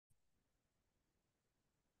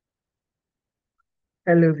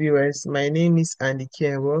Hello viewers, my name is Andy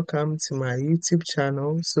and welcome to my YouTube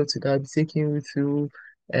channel. So today I'll be taking you through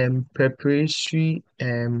preparatory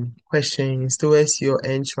questions towards your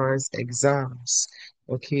entrance exams.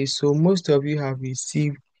 Okay, so most of you have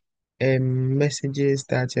received messages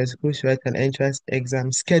that you're supposed to write an entrance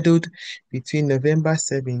exam scheduled between November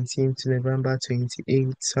 17th to November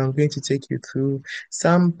 28th. So I'm going to take you through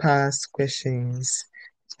some past questions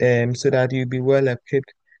so that you'll be well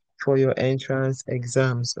equipped for your entrance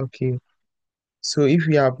exams. Okay. So if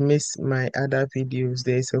you have missed my other videos,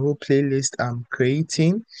 there's a whole playlist I'm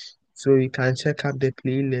creating. So you can check out the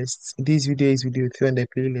playlist. This video is video 3 on the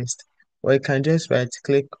playlist. Or you can just right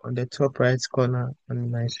click on the top right corner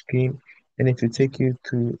on my screen and it will take you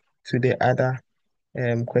to the other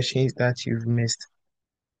questions that you've missed.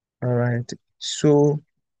 All right. So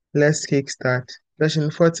let's kick start.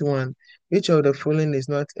 Question 41. Which of the following is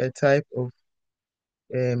not a type of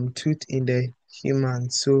tooth in the human?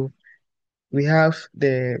 So we have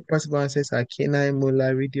the possible answers are canine,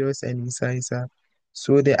 molar, radius, and incisor.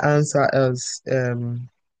 So the answer is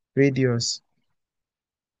radius.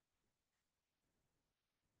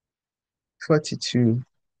 42.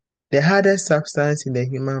 The hardest substance in the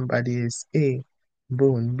human body is A,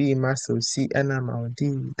 bone, B, muscle, C, enamel, D,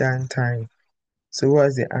 dentine. So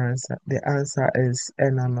what's the answer? The answer is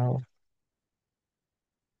enamel.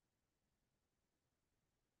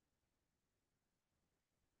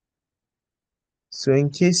 So in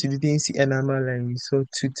case you didn't see enamel and you saw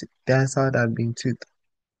tooth, the answer would have been tooth.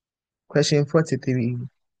 Question 43.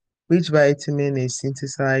 Which vitamin is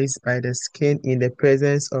synthesized by the skin in the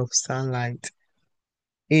presence of sunlight?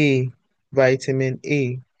 A. Vitamin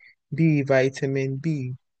A. B. Vitamin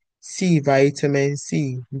B. C. Vitamin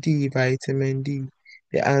C. D. Vitamin D.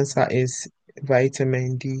 The answer is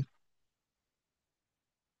vitamin D.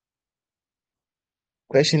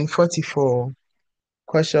 Question 44.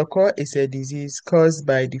 Kwashiorkor is a disease caused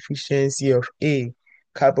by deficiency of A.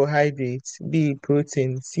 Carbohydrates, B.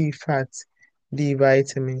 Protein, C. Fat, D.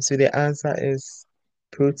 Vitamin. So the answer is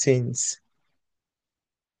proteins.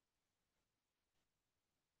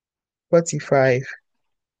 45.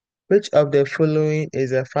 Which of the following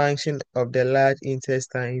is a function of the large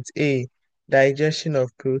intestine? It's A. Digestion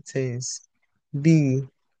of proteins. B.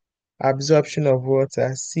 Absorption of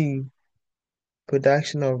water. C.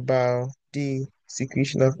 Production of bile. D.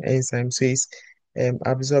 Secretion of enzymes. So it's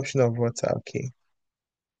absorption of water. Okay.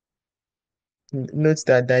 Note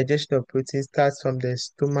that digestion of protein starts from the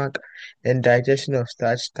stomach and digestion of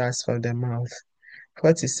starch starts from the mouth.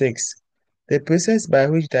 46. The process by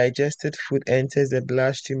which digested food enters the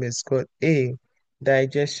bloodstream is called A.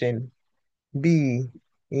 Digestion. B.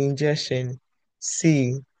 Ingestion.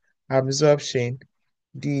 C. Absorption.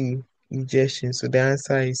 D. Ingestion. So the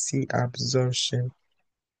answer is C. Absorption.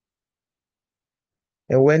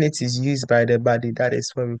 And when it is used by the body, that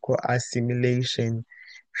is what we call assimilation.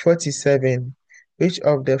 47. Which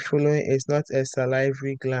of the following is not a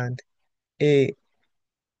salivary gland? A.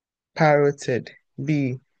 Parotid.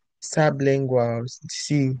 B. Sublingual.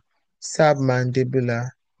 C. Submandibular.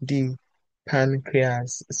 D.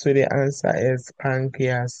 Pancreas. So the answer is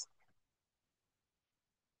pancreas.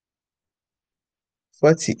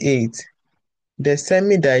 48. The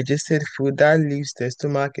semi-digested food that leaves the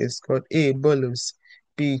stomach is called A. Bolus,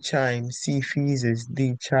 B. Chyme, C. Feces,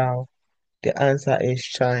 D. Chow. The answer is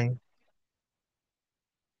chyme.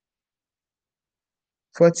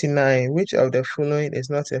 49. Which of the following is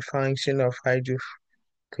not a function of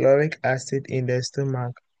hydrochloric acid in the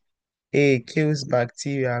stomach? A. Kills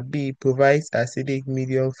bacteria. B. Provides acidic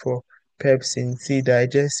medium for pepsin. C.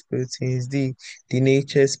 Digests proteins. D.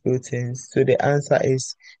 Denatures proteins. So the answer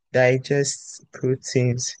is digests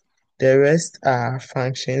proteins. The rest are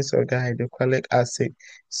functions of the hydrochloric acid.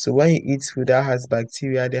 So when you eat food that has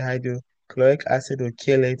bacteria, the hydrochloric acid will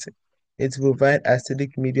kill it. It will provide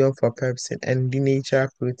acidic medium for pepsin and denature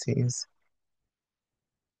proteins.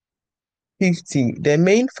 50. The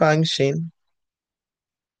main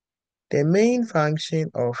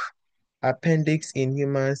function of appendix in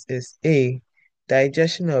humans is A.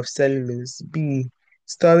 Digestion of cellulose. B.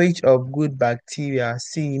 Storage of good bacteria.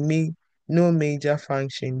 C. No major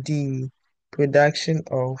function. D. Production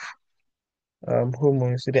of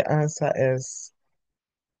hormones. So the answer is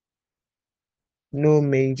no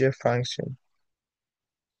major function.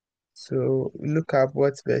 So look up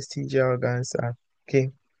what vestigial organs are.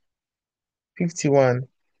 Okay. 51.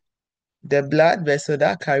 The blood vessel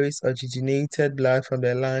that carries oxygenated blood from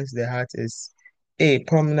the lungs to the heart is A.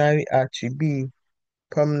 Pulmonary artery. B.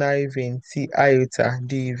 Pulmonary vein. C. Aorta.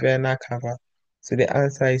 D. Vena cava. So the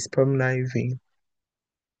answer is pulmonary vein.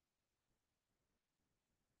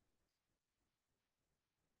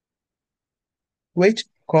 Which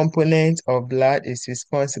component of blood is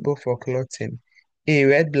responsible for clotting? A.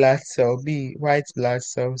 Red blood cell. B. White blood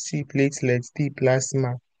cell. C. Platelets. D.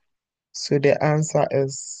 Plasma. So the answer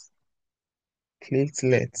is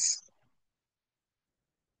platelets.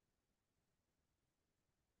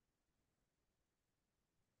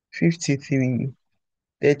 53.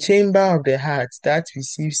 The chamber of the heart that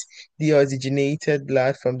receives deoxygenated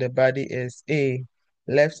blood from the body is A.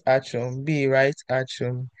 Left atrium. B. Right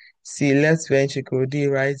atrium. C. Left ventricle. D.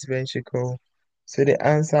 Right ventricle. So the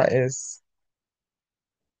answer is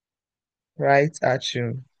right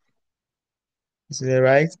atrium. So the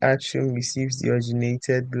right atrium receives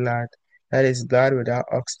deoxygenated blood, that is blood without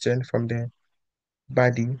oxygen from the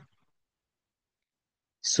body.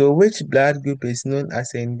 So which blood group is known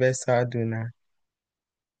as a universal donor?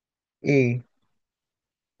 A,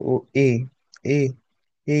 O, A. A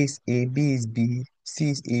is A, B is B, C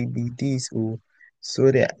is A, B, D is O.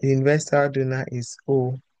 So the universal donor is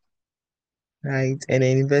O, right? And the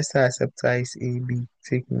universal acceptor is AB.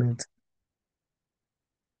 Take note.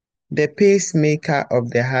 The pacemaker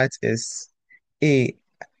of the heart is A.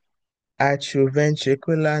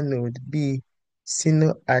 Atrioventricular node. B.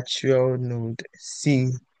 Sinoatrial node.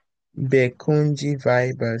 C. Purkinje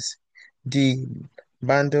fibers. D.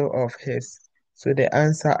 Bundle of His. So the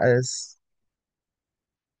answer is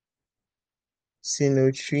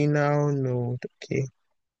sinoatrial node. Okay.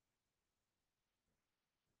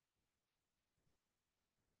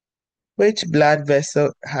 Which blood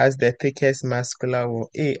vessel has the thickest muscular wall?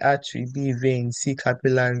 A. Artery. B. Vein. C.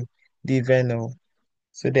 Capillary. D. Venule.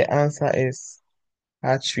 So the answer is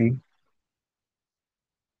artery.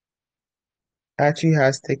 Artery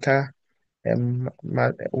has thicker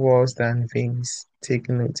walls than veins. Take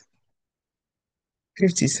note.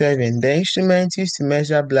 57. The instrument used to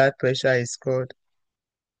measure blood pressure is called.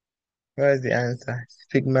 What is the answer?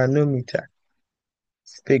 Sphygmomanometer.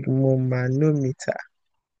 Sphygmomanometer.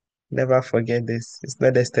 Never forget this. It's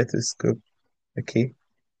not a stethoscope. Okay.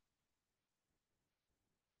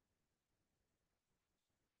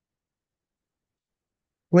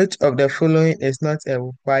 Which of the following is not a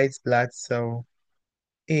white blood cell?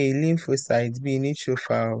 A. Lymphocyte. B.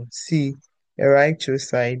 Neutrophil. C.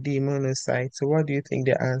 Erythrocyte. D. Monocyte. So what do you think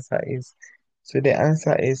the answer is? So the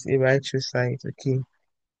answer is erythrocyte. Okay.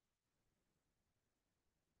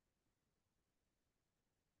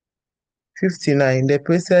 59. The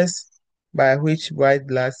process by which white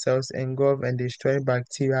blood cells engulf and destroy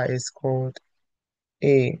bacteria is called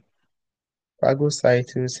A.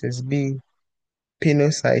 Phagocytosis. B.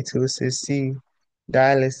 Pinocytosis. C.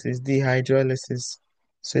 Dialysis. D. Hydrolysis.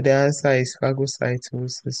 So the answer is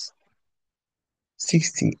phagocytosis.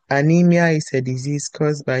 60. Anemia is a disease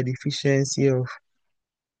caused by deficiency of,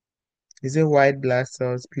 is it white blood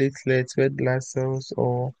cells, platelets, red blood cells,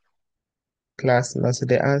 or plasma? So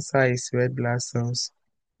the answer is red blood cells.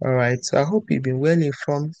 All right, so I hope you've been well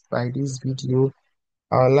informed by this video.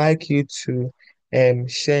 I would like you to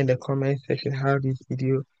share in the comment section how this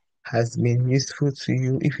video has been useful to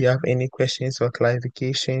you. If you have any questions or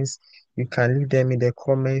clarifications, you can leave them in the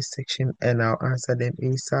comment section and I'll answer them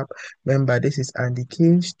ASAP. Remember, this is Andy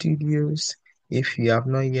King Studios. If you have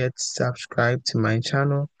not yet subscribed to my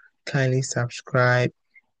channel, kindly subscribe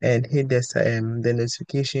and hit the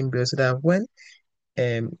notification bell so that when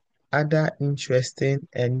um, other interesting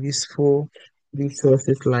and useful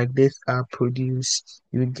resources like this are produced,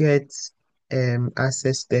 you get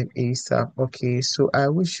access them ASAP. Okay, so I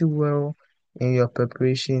wish you well in your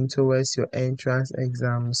preparation towards your entrance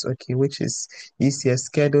exams, okay, which is this year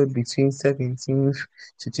scheduled between 17th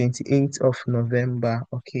to 28th of November.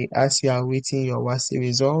 Okay, as you are waiting your WASI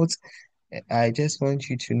results, I just want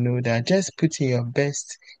you to know that just put in your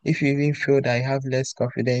best. If you even feel that you have less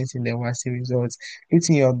confidence in the WASI results, put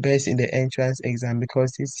in your best in the entrance exam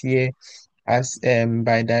because this year, as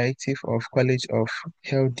by directive of College of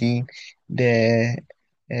Health Dean, the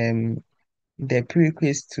um the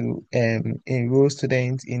prerequisite to enroll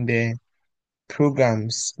students in the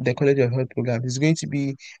programs, the College of Health programs, is going to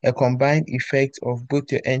be a combined effect of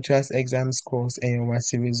both your entrance exam scores and your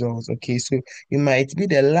WASI results. Okay, so you might be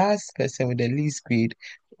the last person with the least grade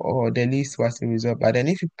or the least WASI result, but then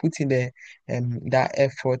if you put in the that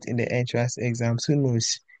effort in the entrance exams, who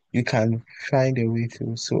knows, you can find a way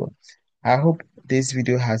through. So I hope this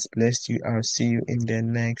video has blessed you. I'll see you in the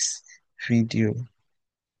next video.